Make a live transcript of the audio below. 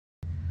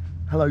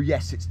Hello,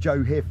 yes, it's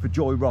Joe here for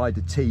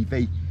Joyrider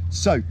TV.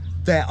 So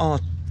there are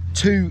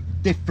two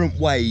different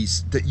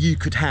ways that you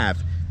could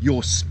have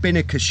your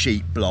Spinnaker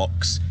sheet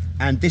blocks,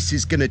 and this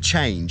is going to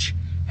change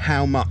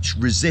how much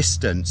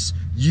resistance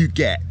you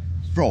get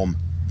from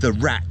the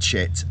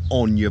ratchet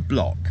on your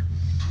block.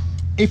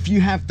 If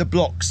you have the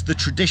blocks the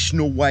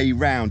traditional way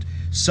round,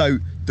 so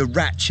the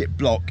ratchet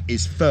block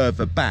is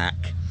further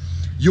back,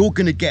 you're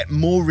going to get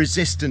more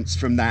resistance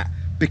from that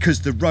because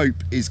the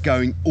rope is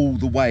going all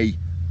the way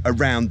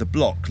around the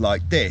block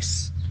like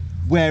this.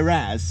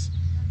 Whereas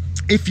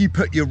if you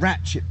put your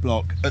ratchet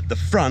block at the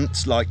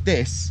front like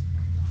this,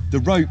 the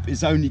rope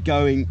is only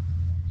going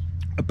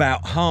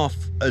about half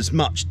as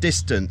much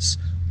distance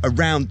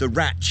around the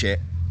ratchet,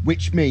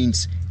 which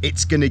means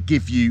it's going to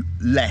give you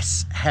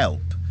less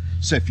help.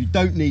 So if you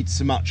don't need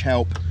so much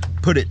help,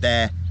 put it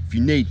there. If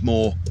you need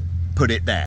more, put it there.